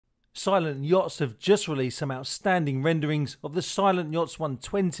Silent Yachts have just released some outstanding renderings of the Silent Yachts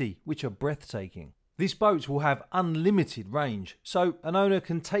 120, which are breathtaking. This boat will have unlimited range, so an owner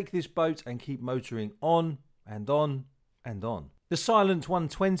can take this boat and keep motoring on and on and on. The Silent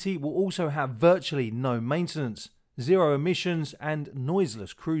 120 will also have virtually no maintenance, zero emissions and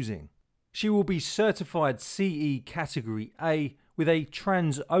noiseless cruising. She will be certified CE Category A with a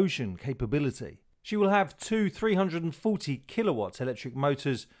trans-ocean capability. She will have two 340 kilowatt electric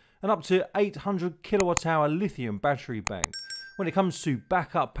motors and up to 800 kilowatt hour lithium battery bank. When it comes to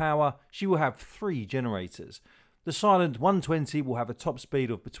backup power, she will have 3 generators. The Silent 120 will have a top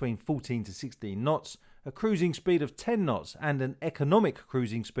speed of between 14 to 16 knots, a cruising speed of 10 knots and an economic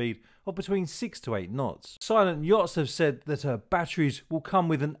cruising speed of between 6 to 8 knots. Silent Yachts have said that her batteries will come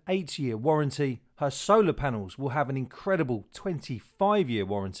with an 8-year warranty, her solar panels will have an incredible 25-year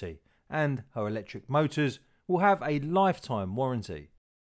warranty, and her electric motors will have a lifetime warranty.